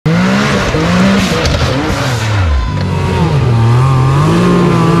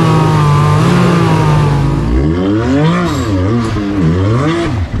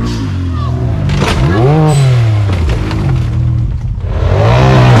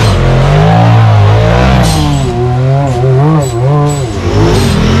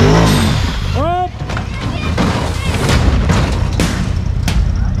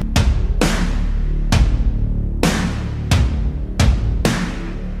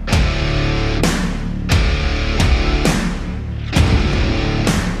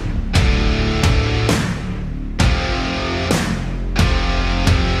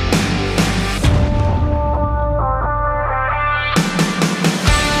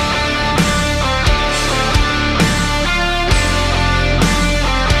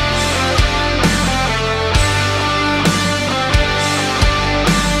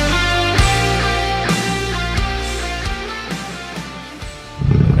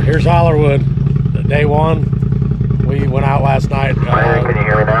Here's Hollerwood, day one. We went out last night. Can you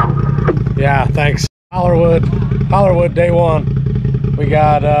hear me now? Yeah, thanks. Hollerwood, day one. We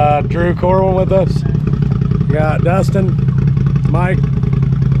got Drew Corwin with us. We got Dustin, Mike,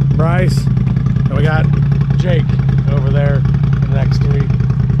 Bryce, and we got Jake over there in the next three.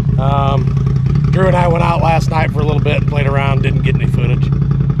 Drew and I went out last night for a little bit, played around, didn't get any footage.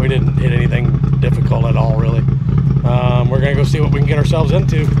 We didn't hit anything difficult at all, really. We're gonna go see what we can get ourselves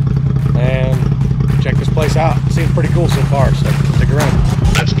into and check this place out. It seems pretty cool so far, so stick around.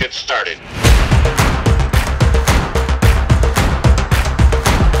 Let's get started.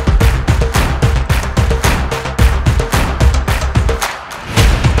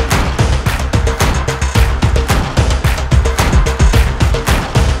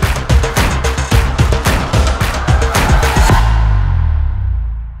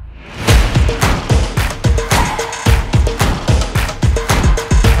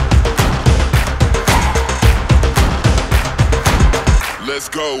 Let's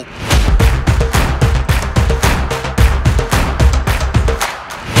go.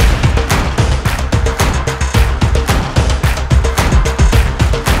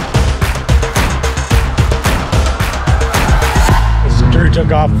 Drew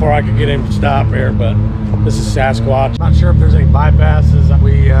took off before I could get him to stop here, but this is Sasquatch. Not sure if there's any bypasses.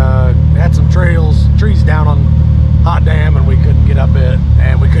 We had some trees down on Hot Dam, and we couldn't get up it,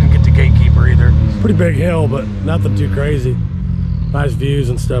 and we couldn't get to Gatekeeper either. Pretty big hill, but nothing too crazy. Nice views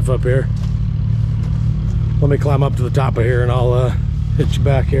and stuff up here. Let me climb up to the top of here and I'll hit you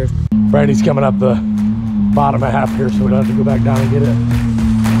back here. Brandy's coming up the bottom half here, so we don't have to go back down and get it.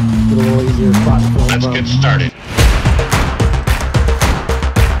 Get a little easier spot to film Let's from. get started.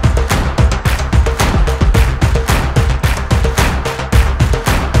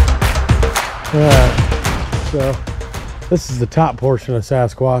 Alright, so this is the top portion of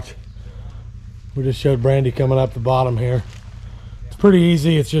Sasquatch. We just showed Brandy coming up the bottom here. Pretty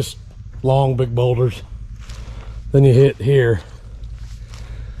easy. It's just long big boulders. Then you hit here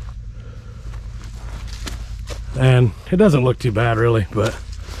and it doesn't look too bad really, but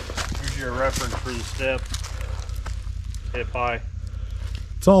here's your reference for the step. Hip high.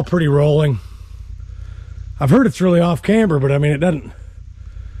 It's all pretty rolling. I've heard it's really off camber, but I mean it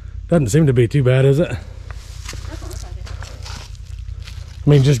doesn't seem to be too bad, is it? I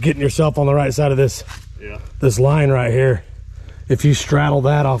mean, just getting yourself on the right side of this line right here. If you straddle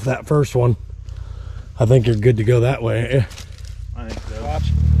that off that first one, I think you're good to go that way, ain't you? I think so.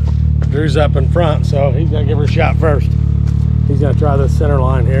 Watch. Drew's up in front, so he's gonna give her a shot first. He's gonna try this center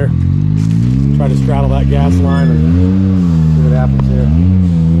line here. Try to straddle that gas line and see what happens here.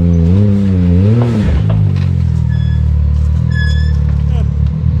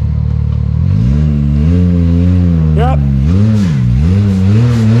 Yep.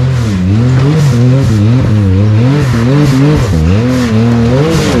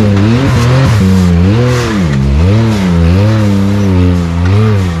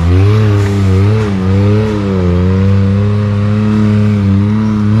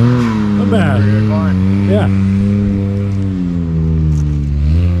 Not bad. Yeah.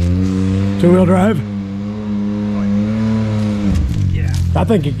 Two-wheel drive? Yeah. I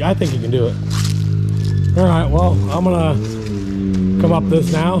think you can do it. All right, well, I'm gonna come up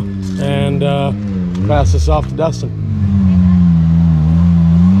this now and pass this off to Dustin.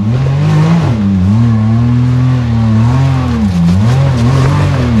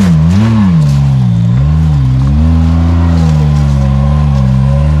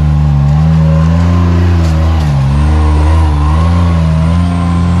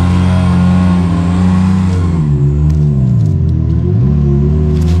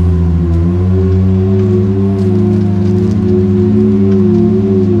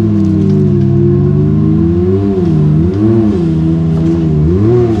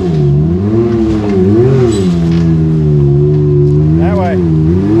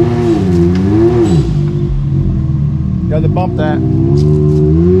 Got to bump that.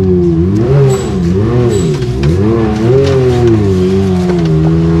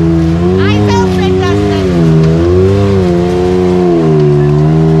 I felt it, Dustin.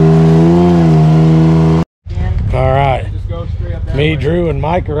 All right. Me, Drew, and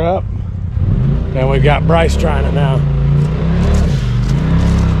Mike are up. And we've got Bryce trying it now.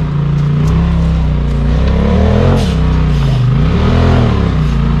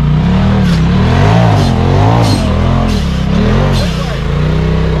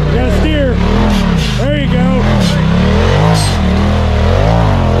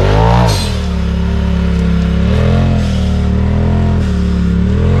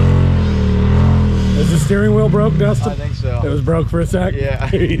 Steering wheel broke, Dustin? I think so. It It was broke for a sec? Yeah.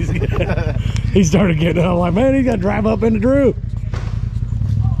 He started getting up. I'm like, man, he's got to drive up into Drew.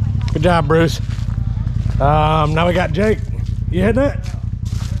 Good job, Bruce. Now we got Jake. You hitting it?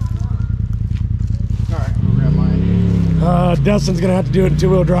 All right, we'll grab mine. Dustin's going to have to do it in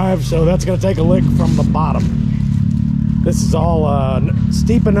two-wheel drive, so that's going to take a lick from the bottom. This is all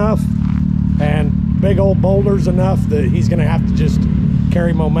steep enough and big old boulders enough that he's going to have to just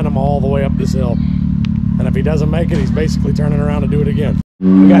carry momentum all the way up this hill. And if he doesn't make it, he's basically turning around to do it again.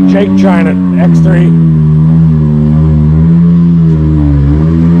 We got Jake trying it, X3.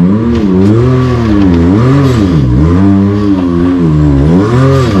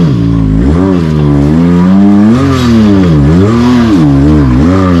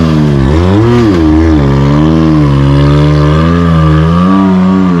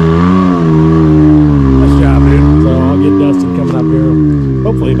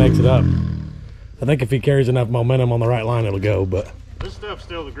 I think if he carries enough momentum on the right line, it'll go, but... This stuff's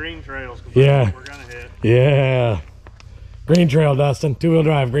still the green trails. Yeah. We're gonna hit. Yeah. Green trail, Dustin. Two-wheel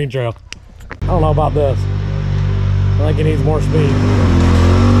drive, green trail. I don't know about this. I think he needs more speed.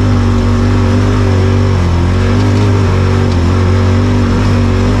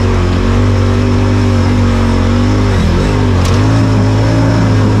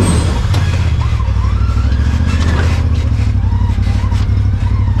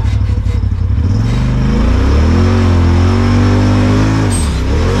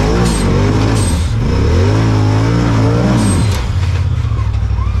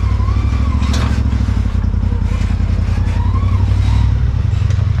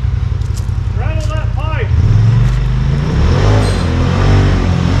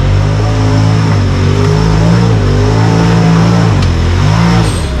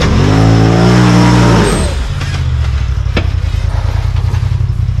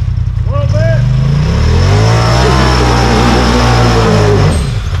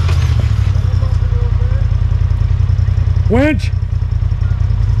 Winch?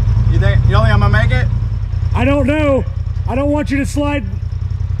 You don't think I'm gonna make it? I don't know. I don't want you to slide.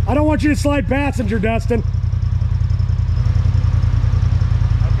 I don't want you to slide passenger, Dustin.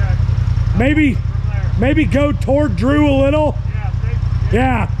 Okay. Maybe go toward Drew a little.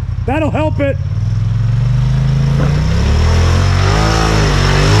 Yeah, that'll help it.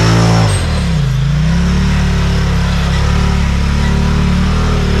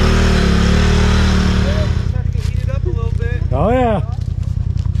 Oh yeah.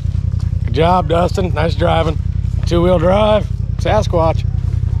 Good job, Dustin. Nice driving. Two-wheel drive, Sasquatch.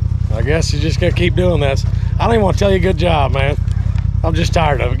 I guess you're just gonna keep doing this. I don't even want to tell you good job, man. I'm just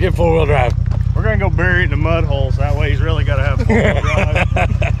tired of it. Get four-wheel drive. We're gonna go bury it in the mud holes. That way he's really gotta have four-wheel drive.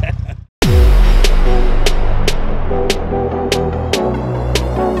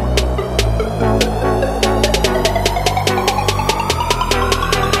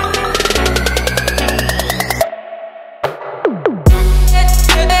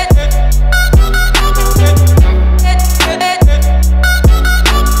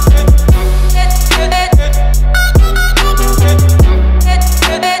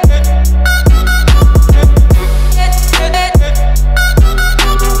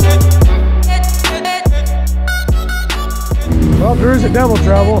 Drew's in double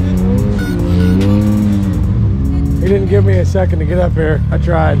trouble. He didn't give me a second to get up here. I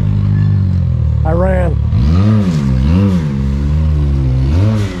tried. I ran.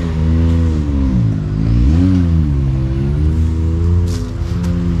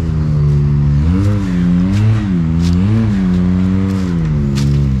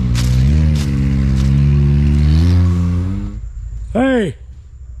 Hey!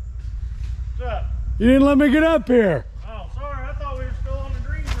 What's up? You didn't let me get up here. Oh, sorry. I thought we were still on the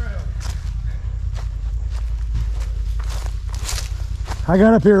green trail. I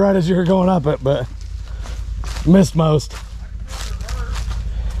got up here right as you were going up it, but missed most.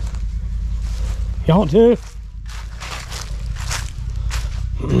 You want to?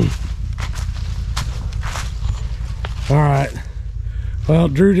 All right. Well,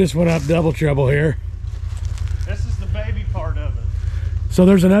 Drew just went up double trouble here. This is the baby part of it. So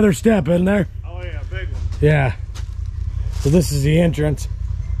there's another step in there? Oh yeah, big one. Yeah. So this is the entrance.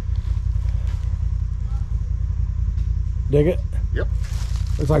 Dig it? Yep.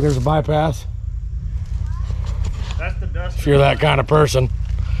 Looks like there's a bypass. That's the dust. If you're that kind of person.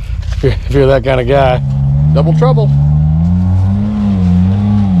 If you're that kind of guy. Double trouble. Hey,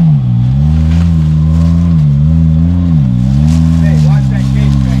 watch that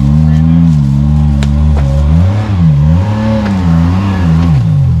gate thing, Brandon.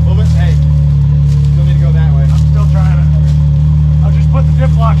 Move it. Hey, still need to go that way. I'm still trying to. I'll just put the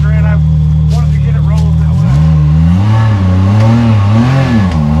dip locker in. I wanted to get it rolling that way.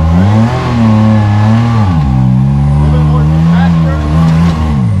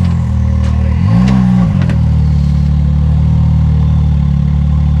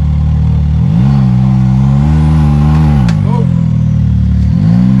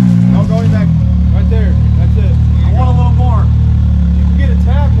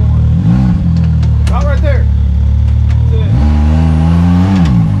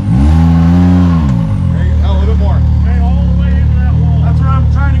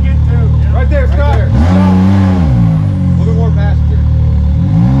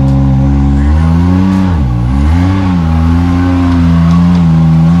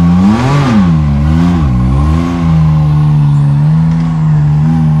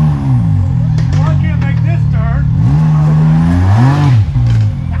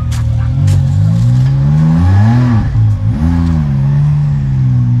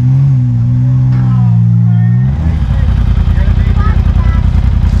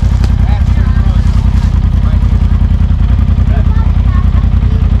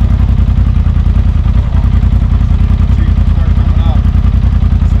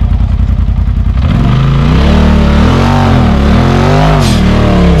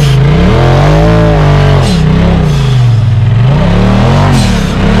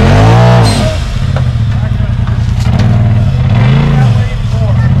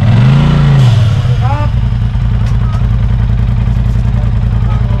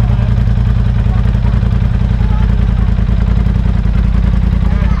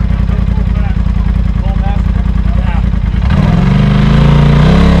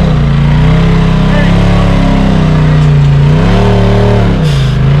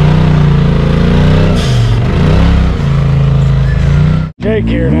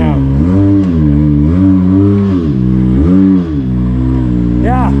 gear now.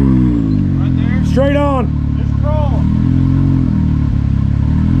 Yeah. Right there. Straight on. Just roll.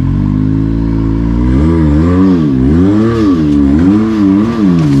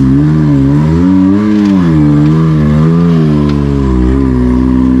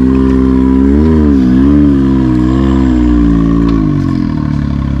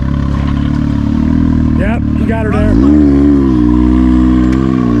 Yep, you got her there.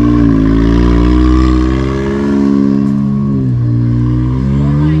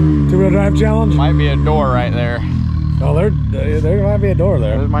 Two-wheel drive challenge. Might be a door right there. Oh, there might be a door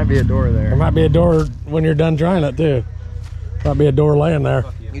there. There might be a door there. There might be a door when you're done trying it too. Might be a door laying there.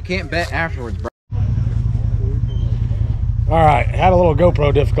 You can't bet afterwards, bro. All right, had a little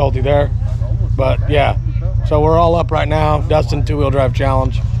GoPro difficulty there, but yeah. So we're all up right now. Dustin two-wheel drive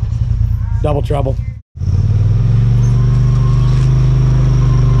challenge, double trouble.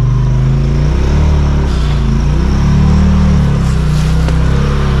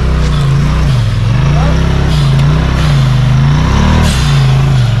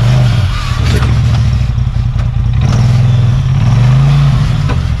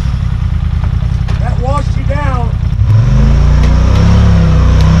 That washed you down.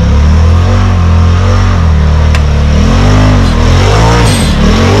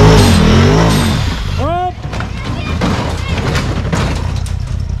 Up.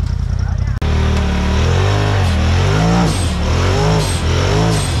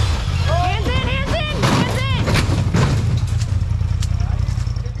 Hands in, hands in, hands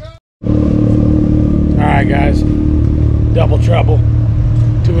in. All right, guys. Double trouble.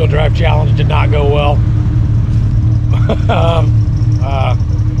 Two-wheel drive challenge did not go well.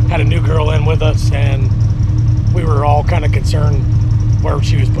 Had a new girl in with us, and we were all kind of concerned where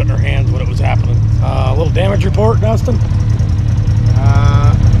she was putting her hands when it was happening. A little damage report, Dustin? We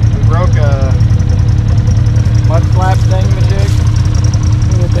broke a mud flap thingamajig.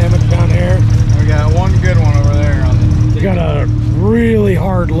 A little damage down here. We got one good one over there on the. We got a really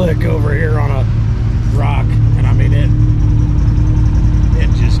hard lick over here on a rock, and I mean it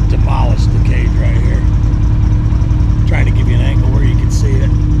just demolished the cage right here. Trying to give you an angle where you can see it.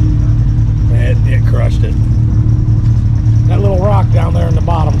 It crushed it. That little rock down there in the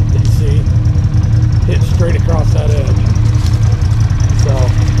bottom that you see hit straight across that edge. So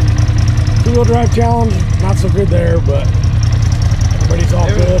two-wheel drive challenge, not so good there, but everybody's all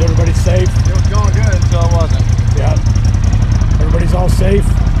good, everybody's safe. It was going good until it wasn't. Yeah. Everybody's all safe.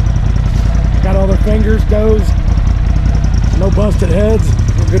 Got all their fingers, toes, no busted heads.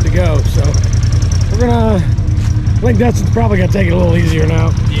 We're good to go. So we're gonna, I think Dustin's probably gonna take it a little easier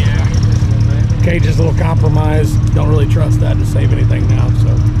now. Yeah. Cage is a little compromised. Don't really trust that to save anything now.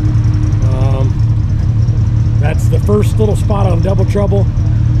 So that's the first little spot on Double Trouble.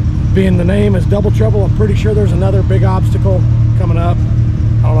 Being the name is Double Trouble, I'm pretty sure there's another big obstacle coming up.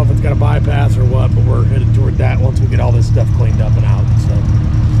 I don't know if it's got a bypass or what, but we're headed toward that once we get all this stuff cleaned up and out. So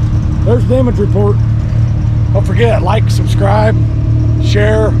there's damage report. Don't forget, like, subscribe,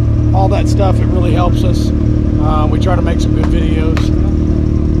 share, all that stuff. It really helps us. We try to make some good videos.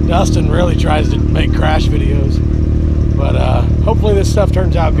 Dustin really tries to make crash videos, but hopefully this stuff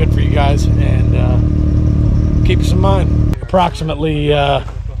turns out good for you guys, and keep us in mind. Approximately, I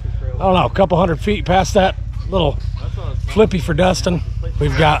don't know, a couple hundred feet past that little flippy for Dustin,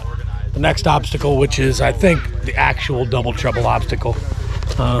 we've got the next obstacle, which is, I think, the actual Double Trouble obstacle.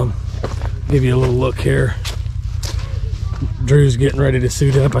 Give you a little look here. Drew's getting ready to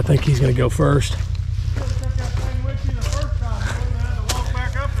suit up. I think he's going to go first.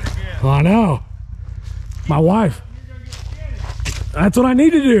 Well, I know. My wife. That's what I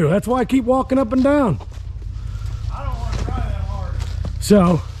need to do. That's why I keep walking up and down. I don't want to try that hard.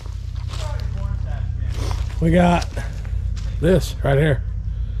 So, we got this right here.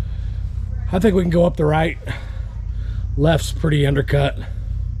 I think we can go up the right. Left's pretty undercut.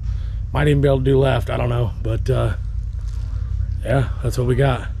 Might even be able to do left. I don't know. But, yeah, that's what we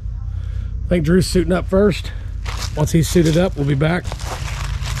got. I think Drew's suiting up first. Once he's suited up, we'll be back.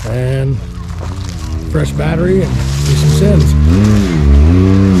 And fresh battery and do some sins.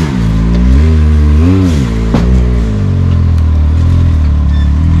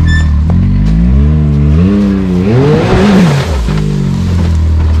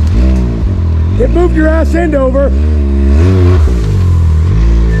 It moved your ass end over.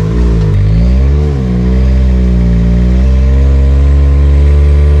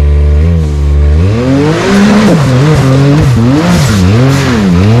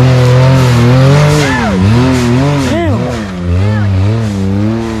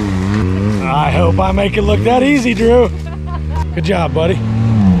 I hope I make it look that easy, Drew. Good job, buddy.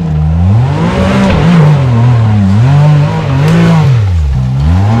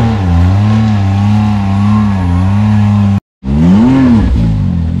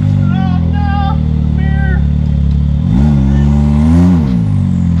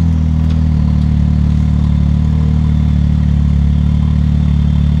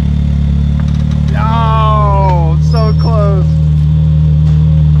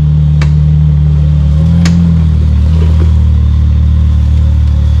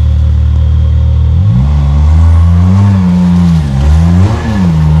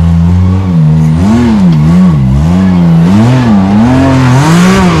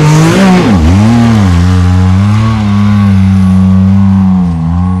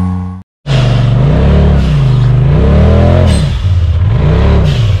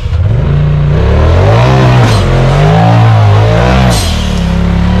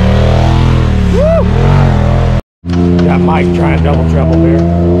 Got Mike trying double trouble here.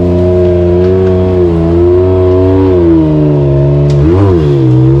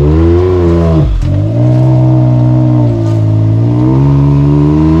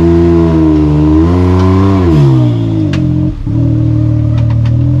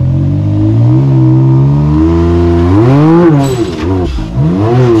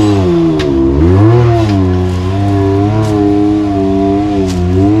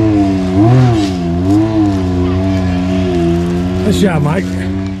 Nice job, Mike.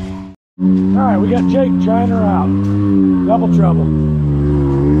 All right, we got Jake trying her out. Double trouble.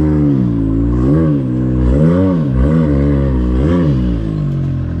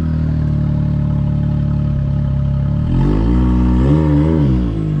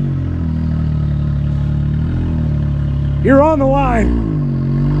 You're on the line.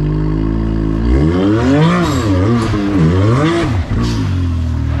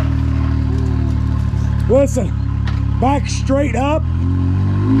 Listen, back straight up.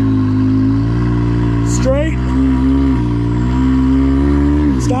 Straight.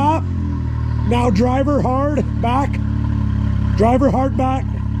 Stop. Now driver hard back. Driver hard back.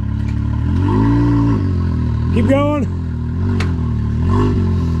 Keep going.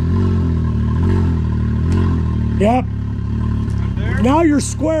 Yep. Now you're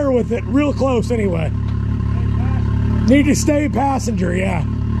square with it, real close anyway. Need to stay passenger, yeah.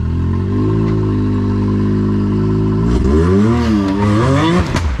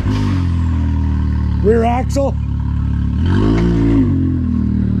 Rear axle.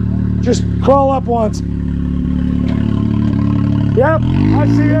 Just crawl up once. Yep, I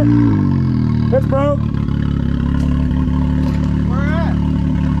see it. It's broke. Where at?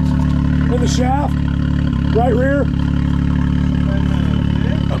 In the shaft. Right rear.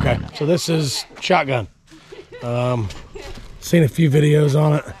 Okay, so this is shotgun. Seen a few videos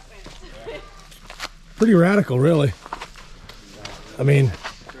on it. Pretty radical, really. I mean,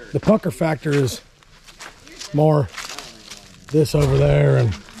 the pucker factor is more this over there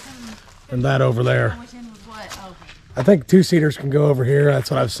and that over there. I think two-seaters can go over here. That's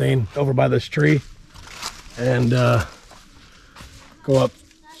what I've seen over by this tree. And go up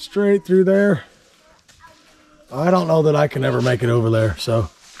straight through there. I don't know that I can ever make it over there, so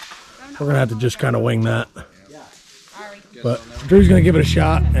we're gonna have to just kind of wing that. But Drew's gonna give it a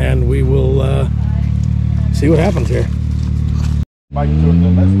shot, and we will see what happens here. Mike to it,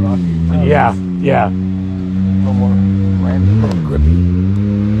 then that's rocky. Yeah, yeah. A little more random. A little grippy. A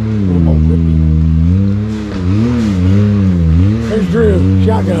little more grippy. There's Drew,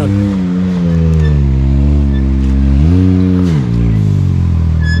 shotgun.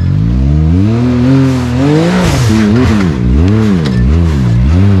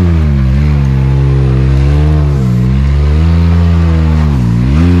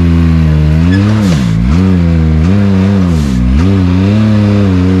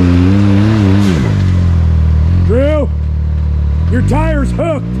 Your tire's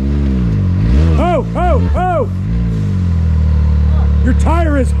hooked. Oh, oh, oh. Your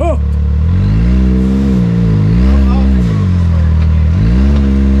tire is hooked.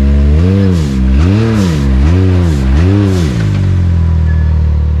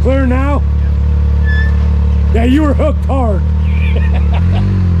 Clear now? Yeah, you were hooked hard.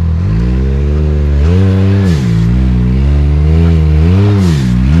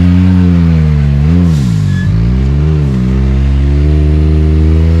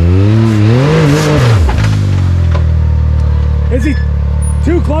 Is he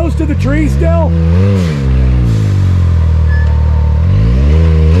too close to the tree still?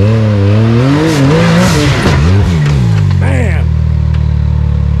 Man.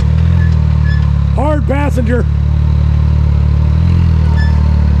 Hard passenger.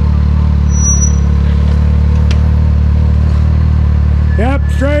 Yep,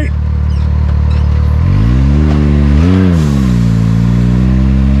 straight.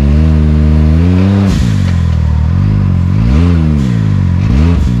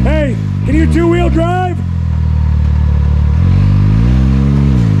 Hey, can you two-wheel drive?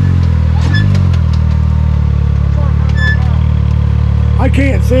 I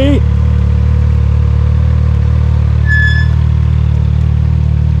can't see.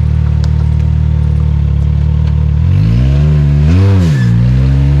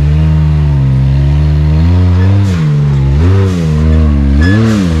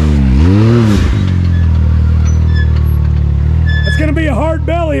 It's gonna be a hard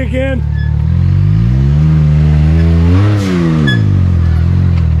belly again.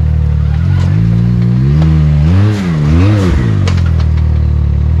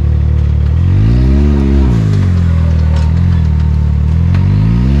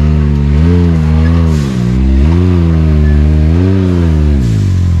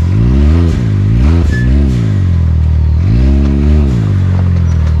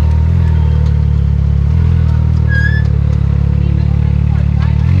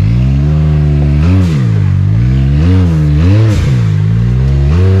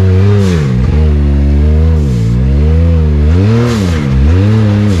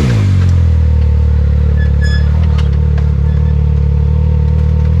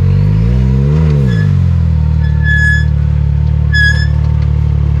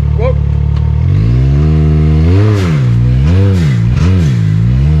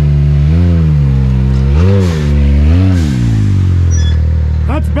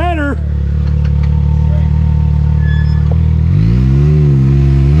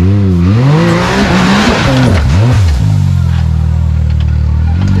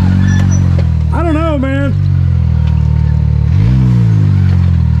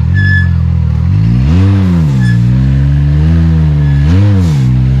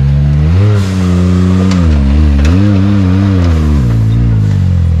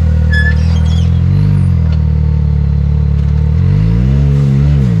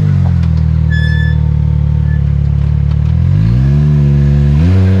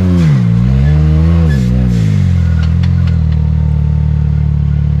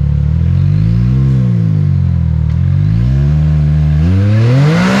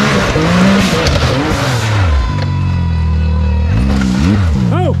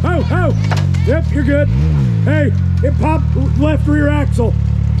 good. Hey, it popped left rear axle.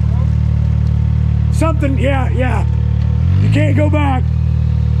 Something, yeah. You can't go back.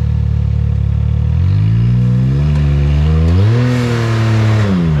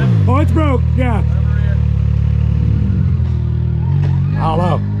 Oh, it's broke, yeah. I don't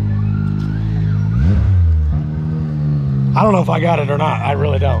know. I don't know if I got it or not. I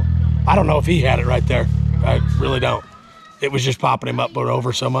really don't. I don't know if he had it right there. I really don't. It was just popping him up or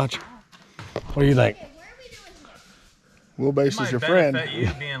over so much. What do you think? Wheelbase is your friend. You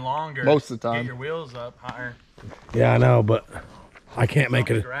being longer. Most of the time. Get your wheels up higher. Yeah, I know, but I can't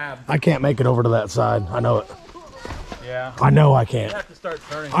make it. I can't make it over to that side. I know it. Yeah. I know I can't. You have to start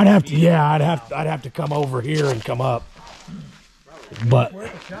turning. I'd have to. Yeah, I'd have to come over here and come up. But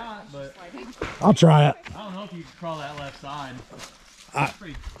Worth a shot, but I'll try it. I don't know if you can crawl that left side.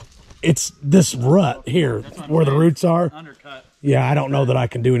 It's this rut here where the roots are. Undercut. Yeah, I don't know that I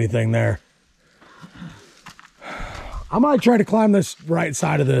can do anything there. I might try to climb this right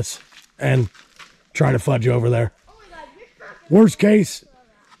side of this and try to fudge over there. Worst case,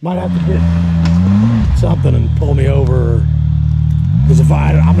 might have to get something and pull me over. Because if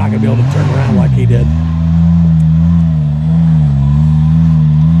I'm not going to be able to turn around like he did.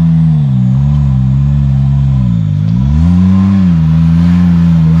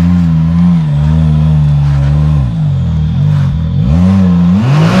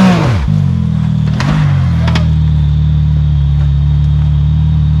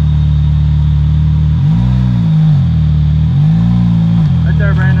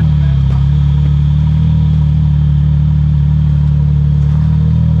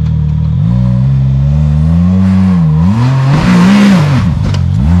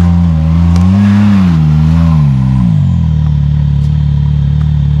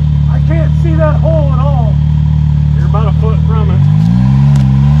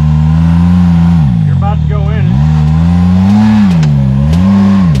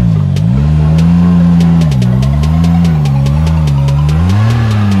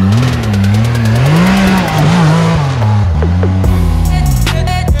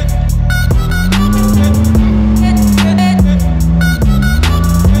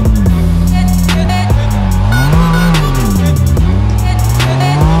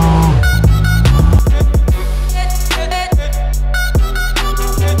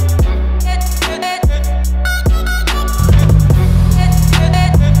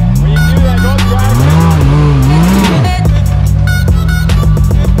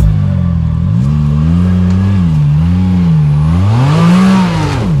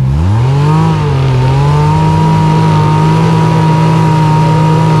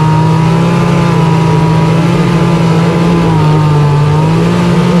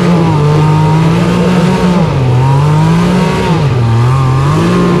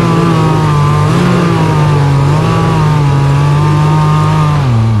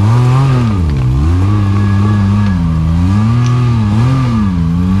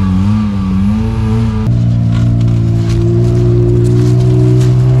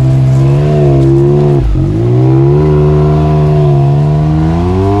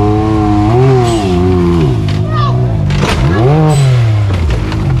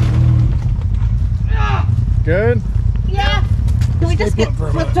 Good? Yeah. Can we just get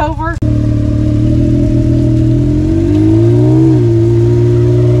flipped over?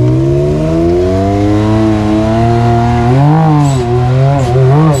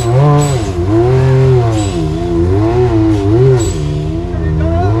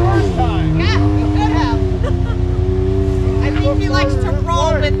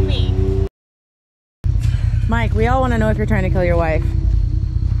 Mike, we all want to know if you're trying to kill your wife.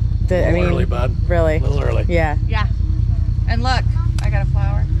 I mean, early, bud. Really? A little early. Yeah. Yeah. And look, I got a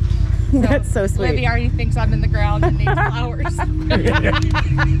flower. So that's so sweet. Libby already thinks I'm in the ground and needs flowers.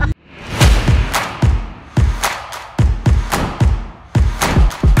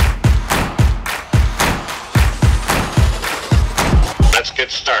 Let's get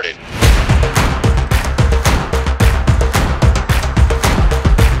started.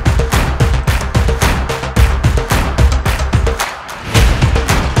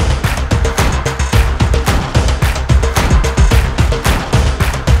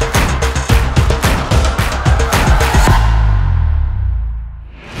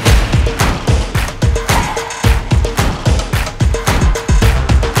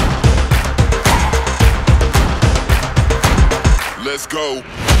 Let's go.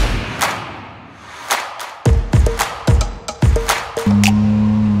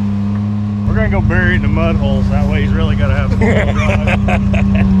 We're gonna go bury it in the mud holes. That way he's really gotta have a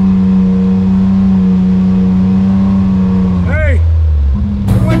drive.